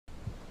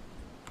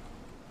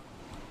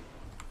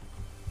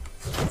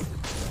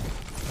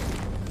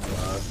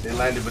They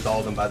landed with all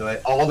of them, by the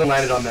way. All of them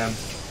landed on them.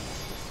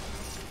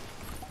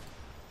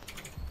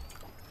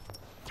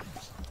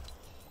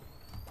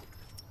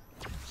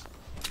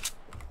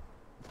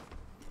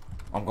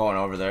 I'm going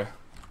over there.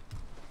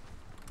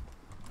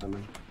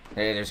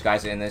 Hey, there's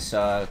guys in this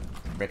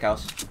brick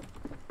house.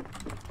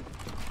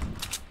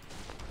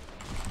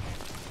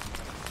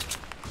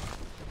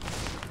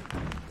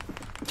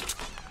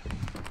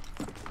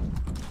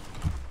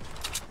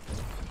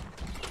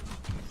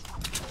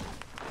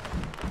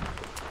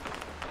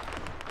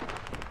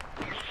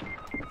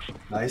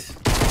 Nice.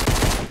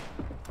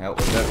 Yeah, we're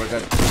good, we're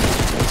good.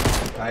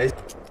 Nice.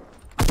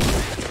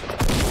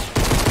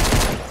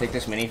 Take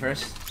this mini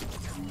first.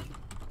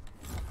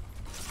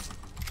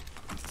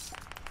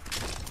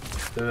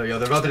 Yo,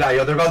 they're about to die.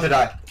 Yo, they're about to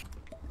die.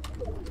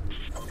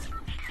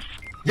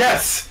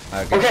 Yes!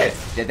 Okay.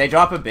 Did they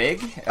drop a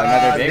big?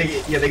 Another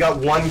big? Yeah, they got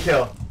 1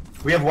 kill.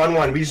 We have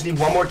 1-1. We just need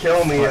 1 more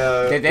kill and we,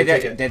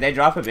 did they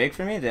drop a big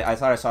for me? I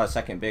thought I saw a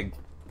second big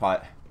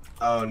pot.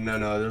 Oh,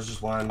 no, there's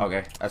just 1.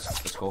 Okay,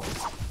 that's cool.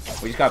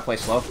 We just gotta play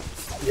slow.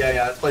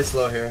 Yeah, let's play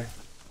slow here.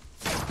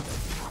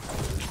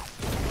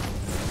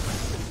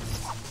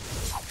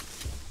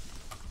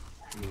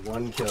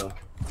 One kill.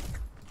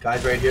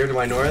 Guys right here to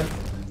my north.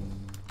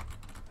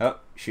 Oh,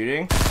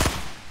 shooting.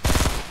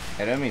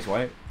 Hit him, he's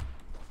white.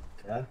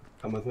 Yeah,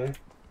 come with me.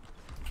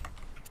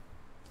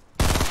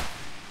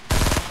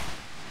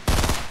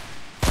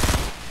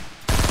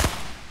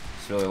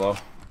 It's really low.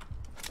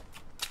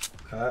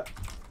 Cut.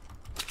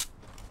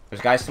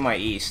 There's guys to my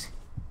east.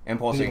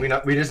 Impulsing.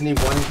 We just need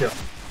 1 kill.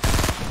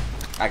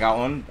 I got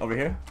one over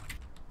here.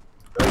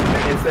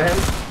 Against him.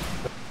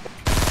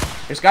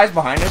 There's guys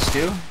behind us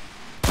too.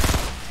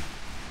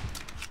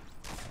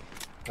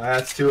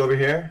 That's 2 over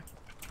here.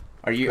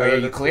 Are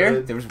you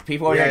clear? There was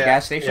people over here at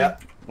gas station. Yeah.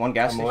 One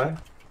gas station. Away.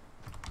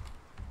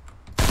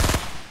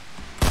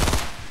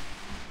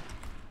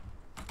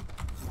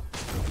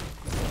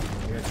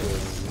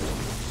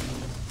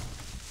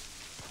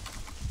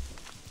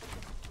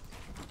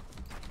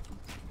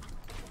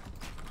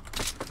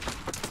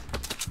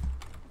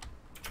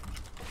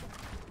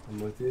 I'm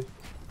with you.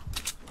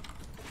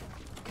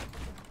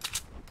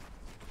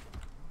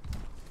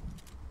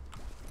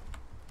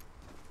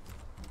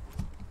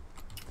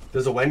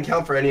 Does a win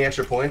count for any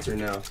extra points or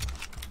no?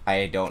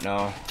 I don't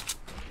know.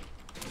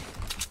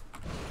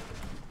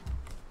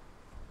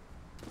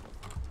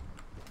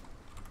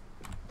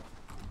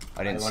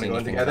 I didn't see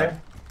anything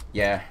together.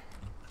 Yeah,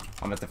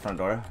 I'm at the front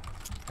door.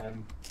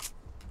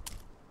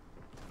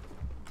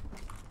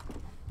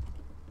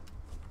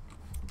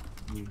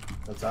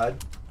 Outside.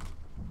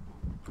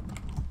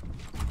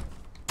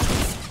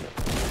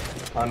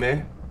 I'm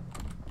in.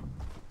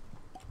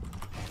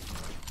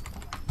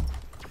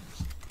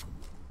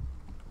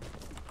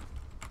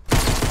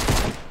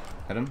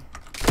 Hit him.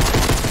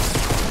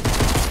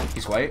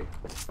 He's white.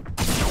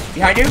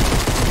 Behind you!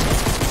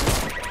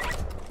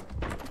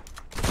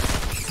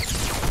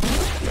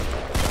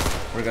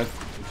 We're good.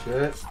 Good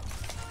shit.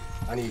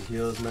 I need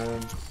heals,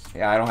 man.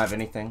 Yeah, I don't have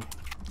anything.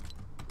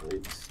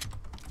 Thanks.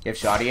 You have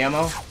shoddy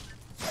ammo?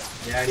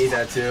 Yeah, I need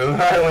that too.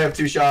 I only have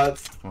 2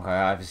 shots. Okay,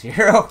 I have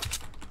 0.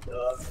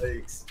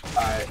 Thanks.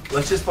 Alright,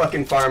 let's just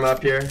fucking farm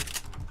up here.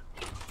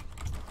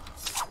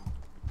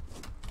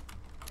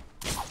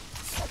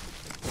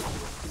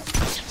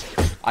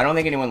 I don't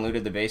think anyone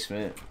looted the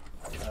basement.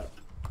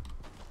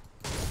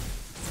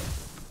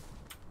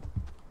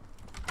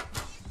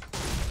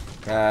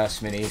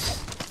 Minis.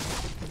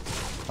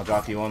 I'll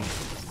drop you one.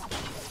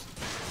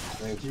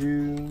 Thank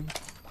you.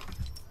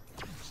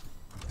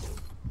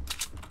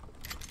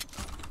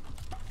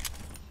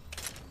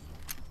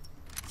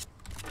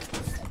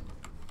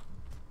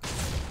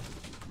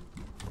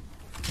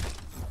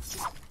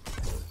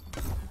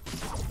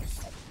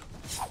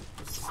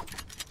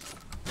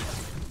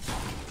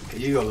 Okay,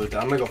 you go loot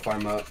that. I'm gonna go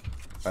farm up.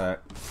 Alright.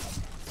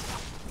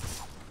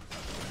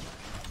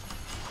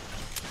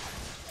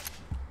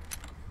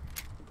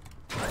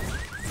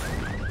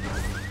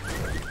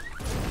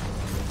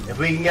 If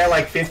we can get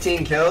like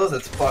 15 kills,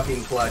 that's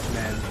fucking clutch,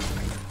 man.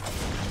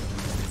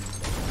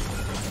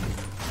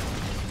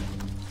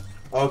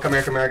 Oh, come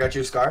here, I got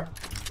you a scar.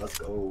 Let's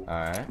go.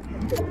 Alright.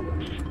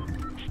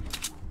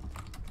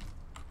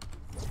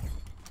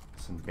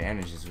 Some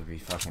bandages would be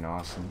fucking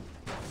awesome.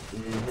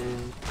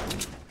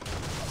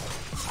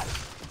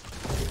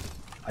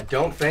 I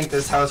don't think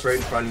this house right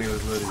in front of me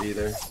was looted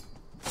either.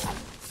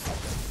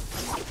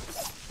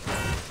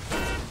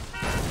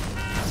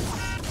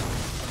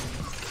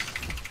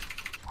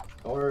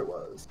 Or it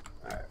was.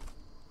 Alright.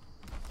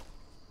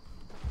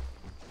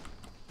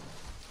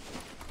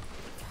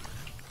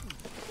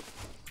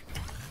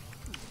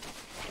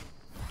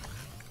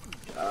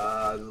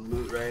 The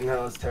loot right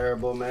now is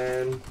terrible,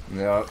 man.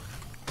 Yep.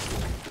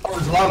 Oh,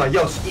 there's a llama.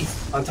 Yo,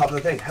 east on top of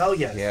the thing. Hell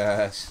yes.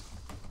 Yes.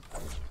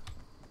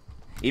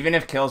 Even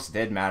if kills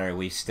did matter,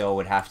 we still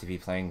would have to be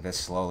playing this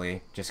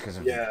slowly, just because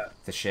of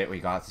the shit we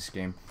got this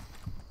game.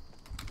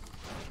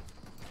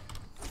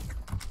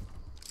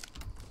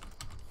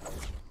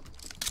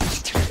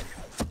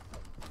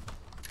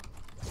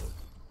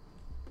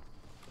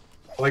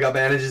 Oh, I got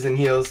bandages and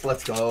heals.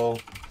 Let's go.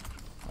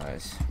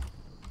 Nice.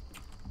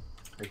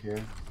 Right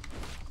here.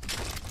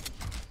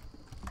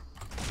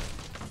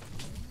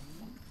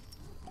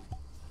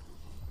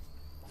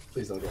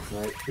 Please don't get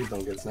sniped. Please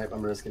don't get sniped.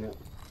 I'm risking it.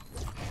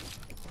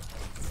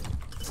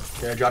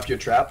 Okay, I dropped you a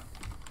trap.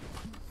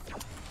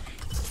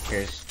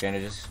 Here's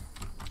bandages.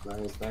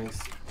 Nice, thanks.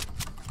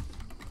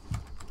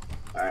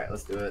 Alright,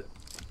 let's do it.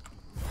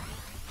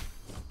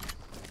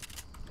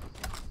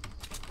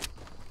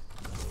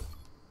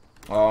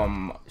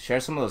 Share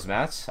some of those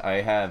mats.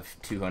 I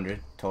have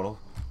 200 total.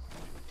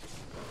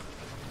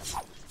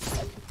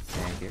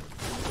 Thank you.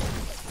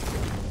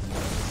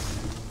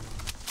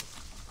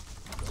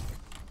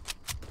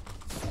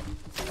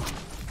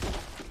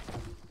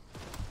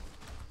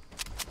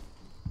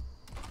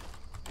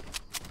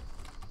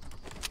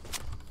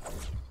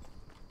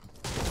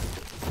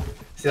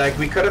 See, like,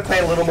 we could have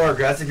played a little more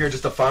aggressive here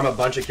just to farm a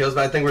bunch of kills,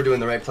 but I think we're doing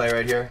the right play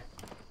right here.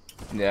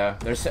 Yeah,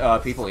 there's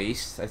people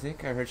east, I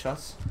think. I heard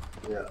shots.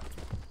 Yeah.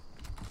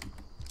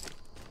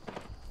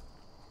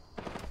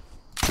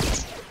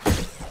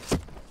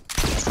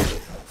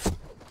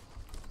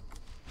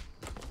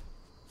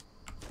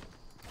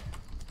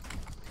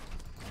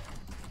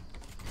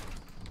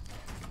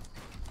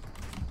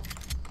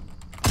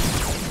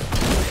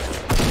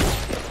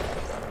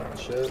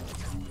 Shit.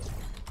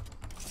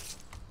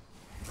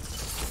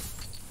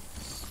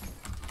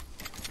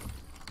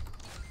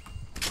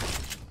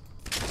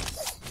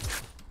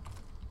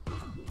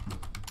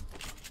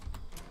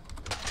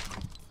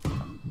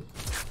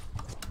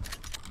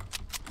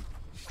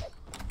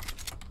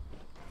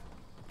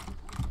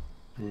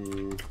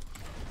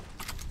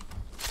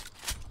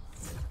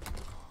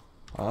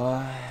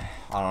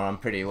 I don't know, I'm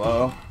pretty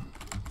low.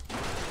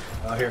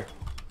 Oh, here.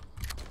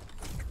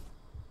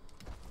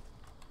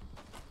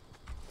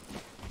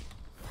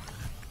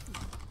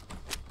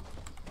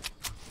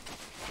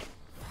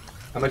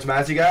 How much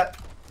mats you got?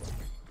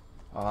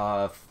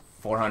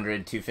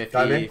 400,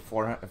 250,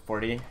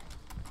 440.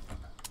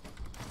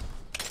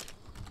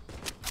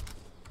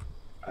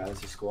 Alright,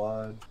 that's your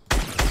squad.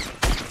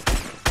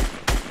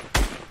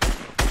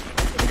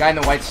 The guy in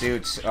the white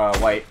suit's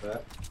white. Do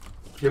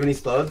you have any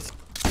explodes?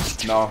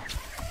 No.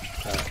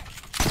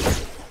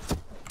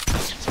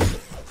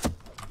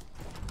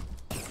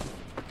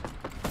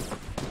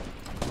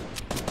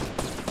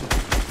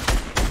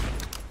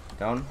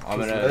 Down. I'm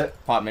gonna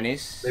pop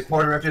minis. They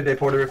porta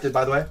rifted,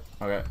 by the way.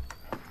 Okay.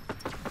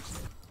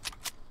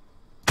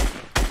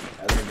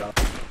 Yeah, they're down.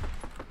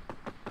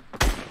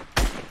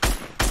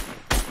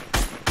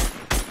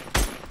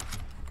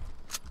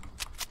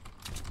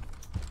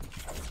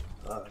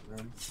 Oh,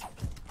 man.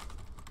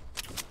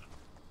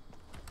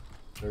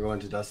 They're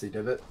going to Dusty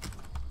Divot.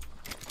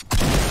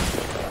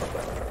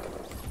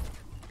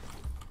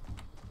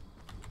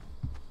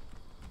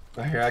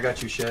 Right here, I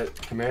got you shit.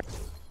 Come here.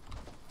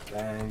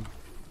 Bang.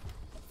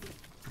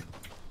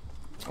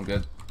 I'm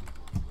good.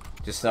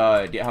 Just,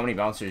 how many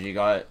bouncers you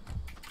got?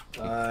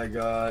 I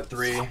got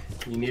 3.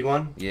 You need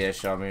one? Yeah,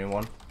 show me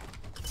one.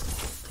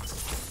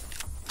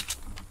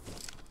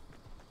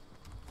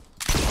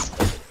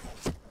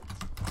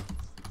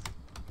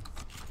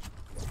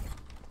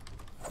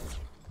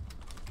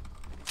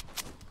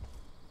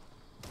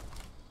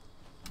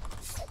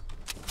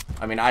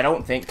 I mean, I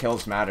don't think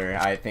kills matter.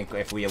 I think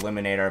if we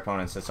eliminate our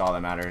opponents, that's all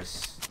that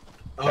matters.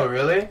 Oh,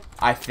 really?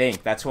 I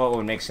think. That's what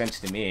would make sense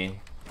to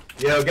me.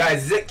 Yo,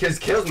 guys, is it because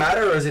kills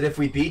matter, or is it if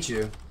we beat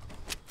you?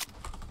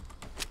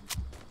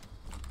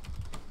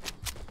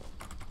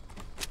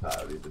 I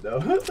don't even know. I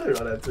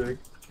don't have to.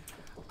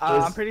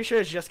 I'm pretty sure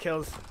it's just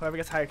kills. Whoever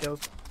gets higher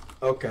kills.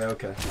 Okay,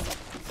 okay.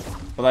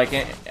 But like,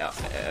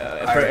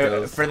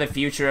 for the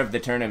future of the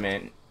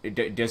tournament,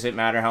 does it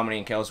matter how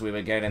many kills we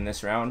would get in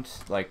this round,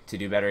 like to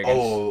do better against?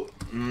 Oh,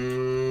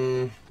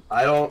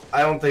 I don't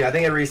think. I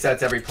think it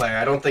resets every player.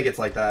 I don't think it's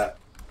like that.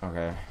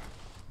 Okay.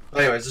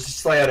 But anyways, just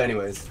slay out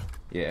anyways.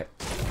 Yeah.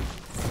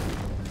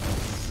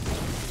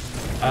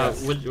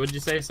 What'd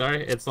you say?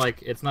 Sorry, it's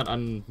like it's not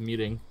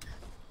unmuting.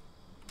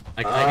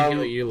 I can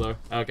hear you, Lore.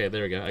 Okay,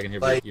 there we go. I can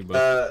hear you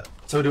both.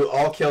 So do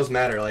all kills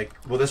matter? Like,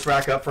 will this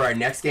rack up for our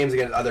next games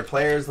against other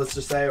players? Let's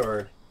just say,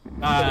 or.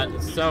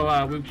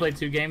 We played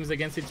 2 games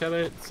against each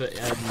other. So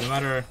no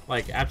matter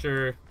like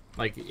after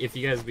if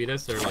you guys beat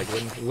us or like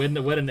win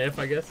and if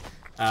I guess,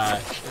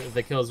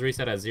 the kills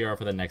reset at 0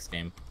 for the next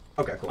game.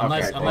 Okay, cool.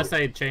 Unless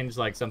they change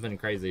like something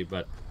crazy,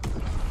 but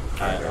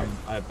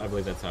I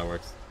believe that's how it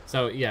works.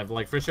 So yeah,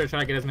 like for sure,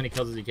 try to get as many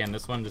kills as you can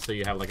this one, just so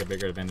you have like a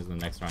bigger advantage in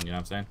the next round. You know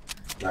what I'm saying?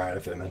 All right, I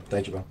feel it, man.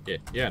 Thank you, bro.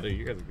 Yeah, dude,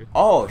 you guys are good.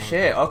 Oh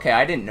shit. Okay,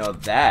 I didn't know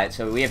that.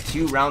 So we have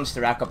 2 rounds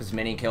to rack up as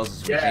many kills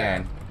as we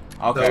can.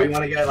 Okay. So we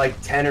want to get like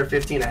 10 or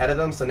 15 ahead of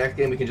them, so next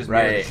game we can just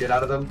mirror the shit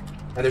out of them.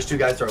 And there's 2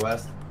 guys to our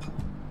west.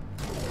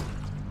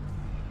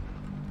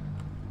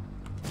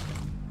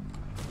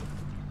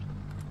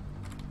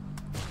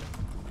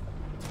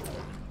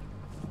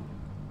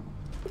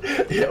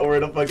 Yeah, we're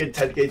in a fucking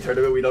 10K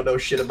tournament. We don't know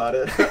shit about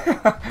it.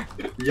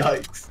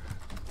 Yikes.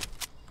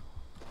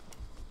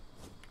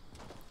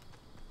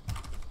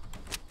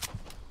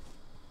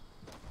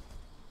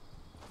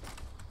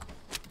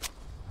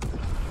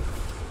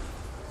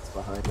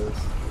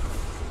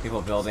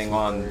 a building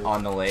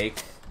on the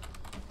lake.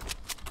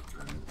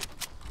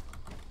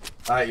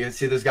 Alright, you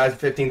see those guys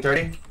at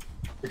 1530?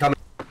 They're coming.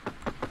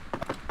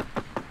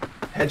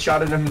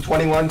 Headshotted him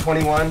 21.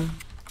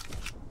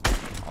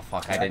 Oh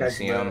fuck, I didn't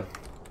see him.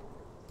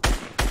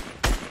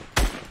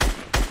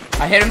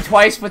 I hit him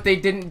twice, but they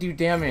didn't do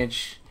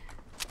damage.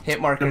 Hit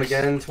markers. Him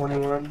again,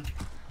 21.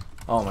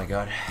 Oh my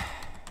god.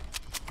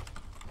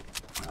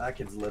 That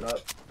kid's lit up.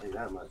 Ain't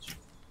that much.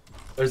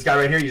 There's a guy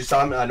right here. You just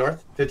saw him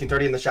north,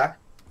 1530 in the shack.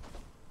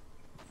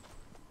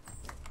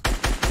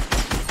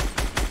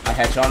 I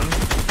headshot him.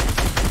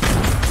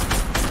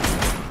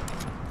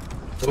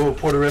 Oh,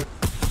 Puerto Rico.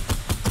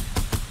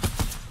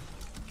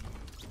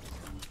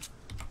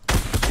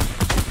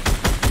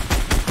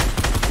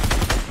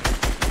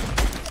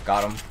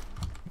 Got him.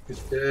 Good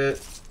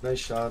shit. Nice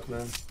shot,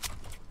 man.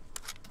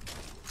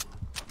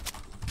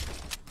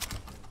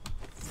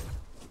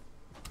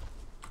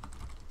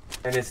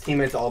 And his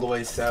teammate's all the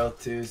way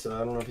south too, so I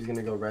don't know if he's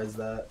gonna go res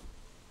that.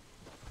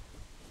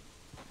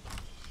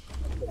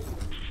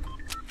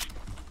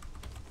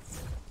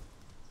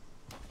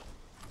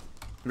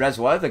 Res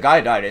what? The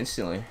guy died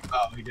instantly.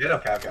 Oh, he did?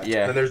 Okay, okay.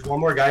 Yeah. Then there's one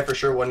more guy for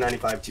sure,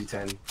 195,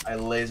 210. I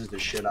lasered the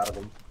shit out of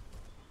him.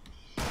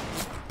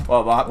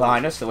 Well,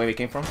 behind us, the way we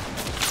came from.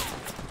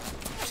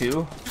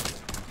 2.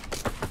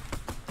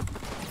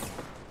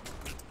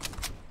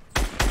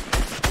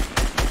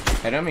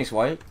 Hit him, he's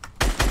white.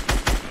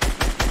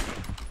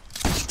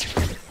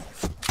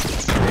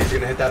 He's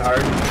gonna hit that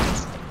hard.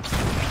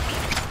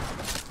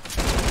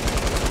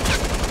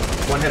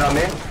 One hit on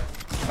me.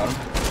 Got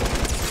him.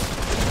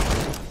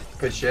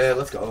 Good shit,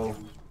 let's go.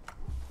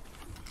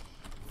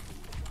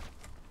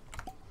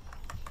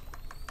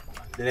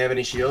 Did they have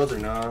any shields or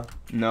no?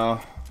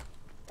 No.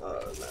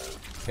 Oh, man.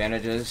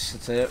 Bandages,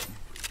 that's it.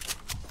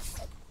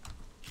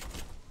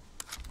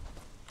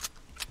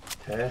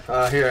 Okay,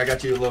 here, I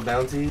got you a little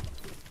bounty.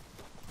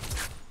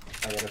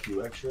 I got a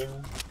few extra.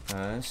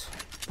 Nice.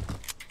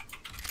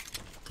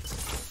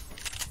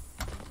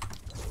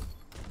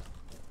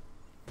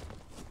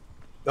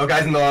 Oh,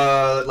 guys in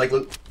the, like,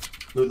 loot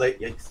late,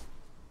 yikes.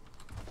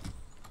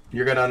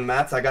 You're good on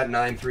mats? I got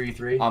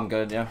 933. I'm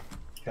good, yeah.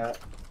 Okay.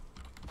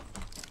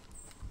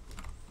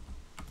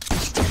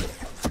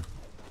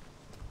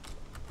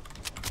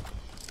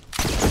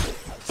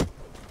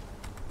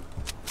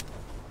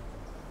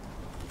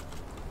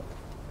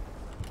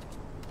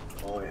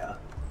 Oh, yeah.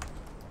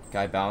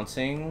 Guy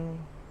bouncing.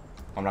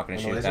 I'm not gonna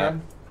On the shoot laser that.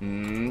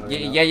 gun? Oh,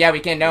 Yeah,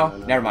 we can now.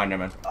 No. Never mind.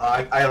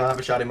 I don't have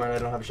a shot anymore. I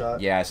don't have a shot.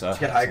 Yeah, so. Let's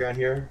get high ground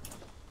here.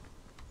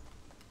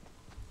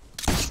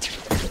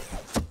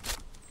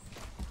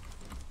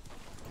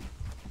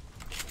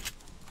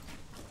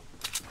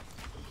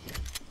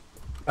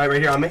 Alright,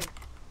 right here on me.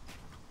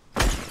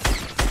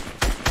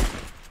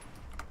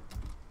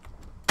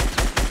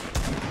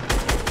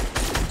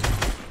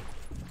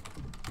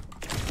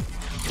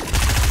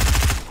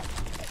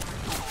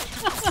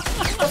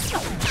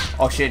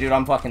 Oh shit, dude,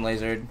 I'm fucking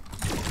lasered.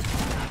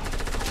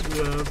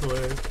 Yeah,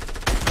 play.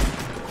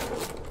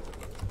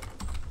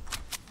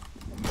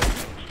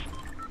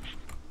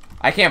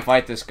 I can't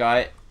fight this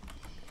guy.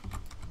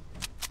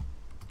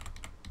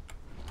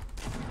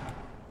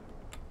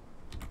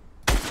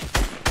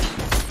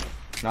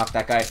 Knock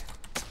that guy.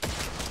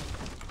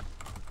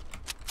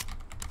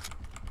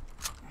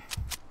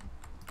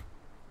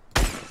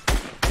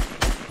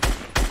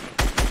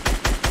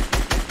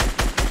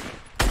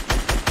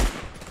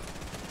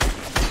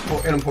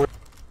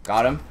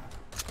 Got him.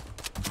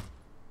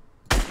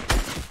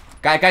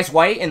 Guy's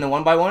white in the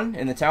 1x1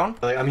 in the town.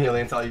 I'm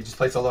healing until you just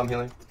play solo. I'm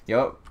healing.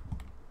 Yup.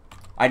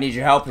 I need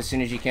your help as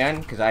soon as you can,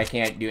 because I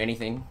can't do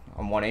anything.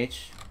 I'm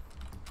 1H.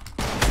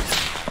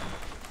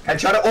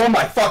 Headshot it. Oh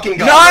my fucking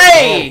god.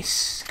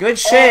 Nice! Good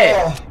shit.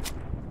 Oh.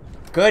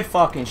 Good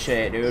fucking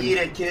shit, dude. Eat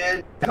it,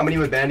 kid. How many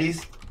with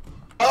bandies?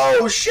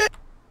 Oh shit!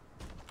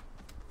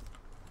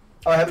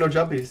 Oh, I have no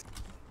jumpies.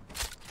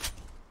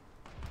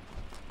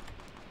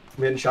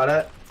 I'm getting shot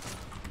at.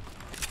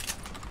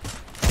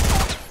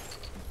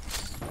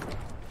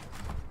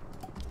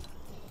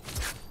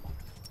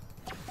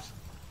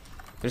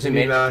 There's a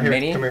here,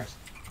 mini. Come here.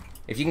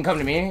 If you can come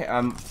to me,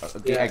 I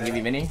can give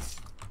you mini.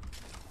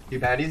 Two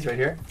bandies right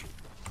here.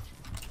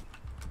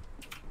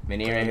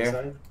 Mini right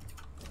here.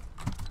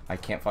 I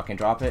can't fucking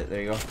drop it.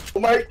 There you go. Oh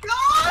my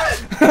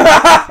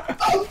god!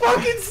 I'm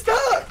fucking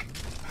stuck!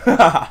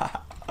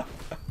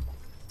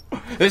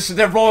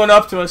 They're rolling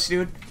up to us,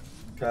 dude.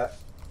 Okay.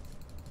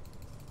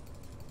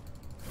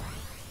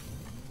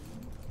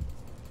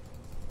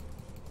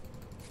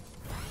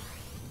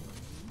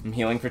 I'm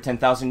healing for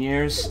 10,000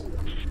 years.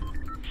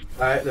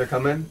 Alright, they're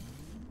coming.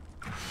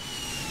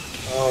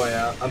 Oh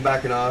yeah, I'm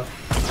backing off.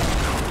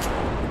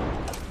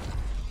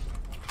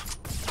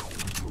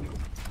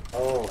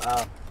 Oh,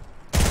 ow.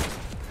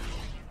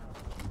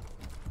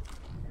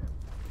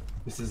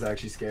 This is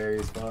actually scary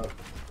as fuck.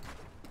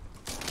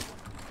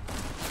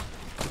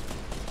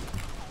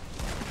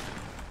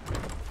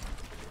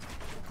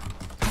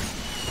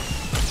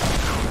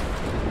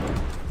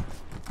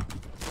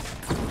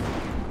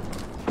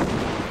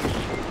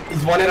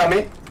 He's one hit on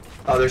me.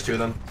 Oh, there's two of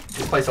them.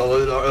 Just play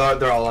solo.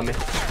 They're all on me.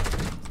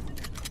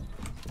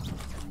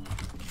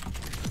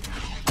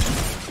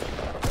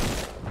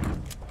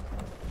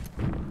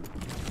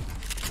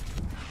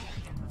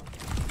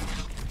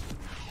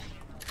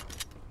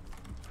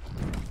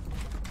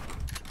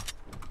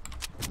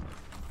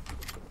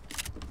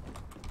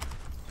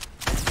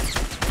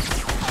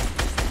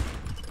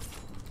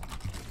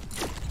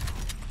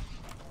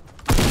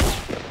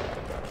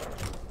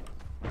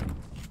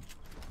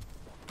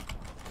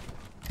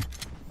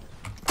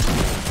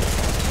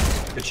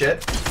 Good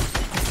shit.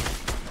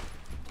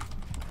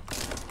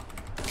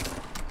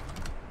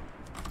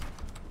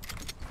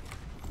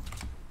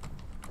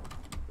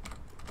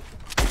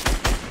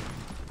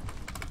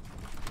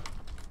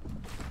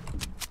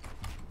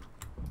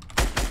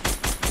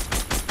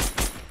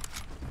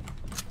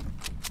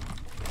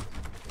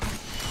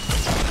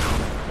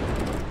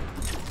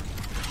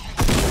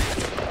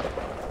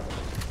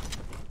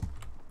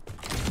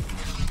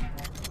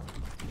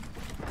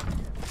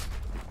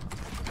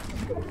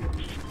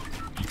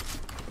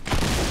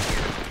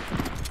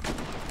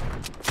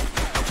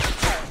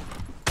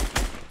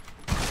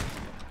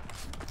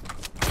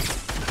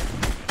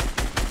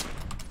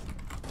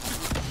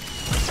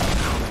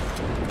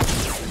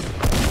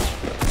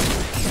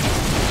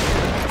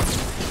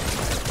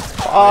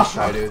 Nice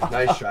try, dude.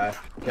 Nice try.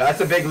 Yeah,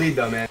 that's a big lead,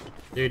 though, man.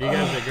 Dude, you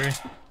guys are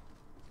great.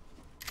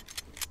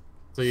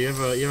 So you have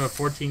a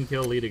 14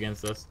 kill lead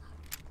against us.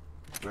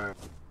 Alright.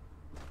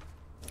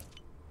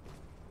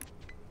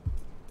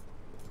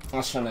 I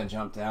was trying to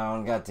jump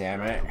down. God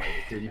damn it.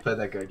 Dude, you played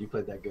that good. You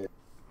played that good.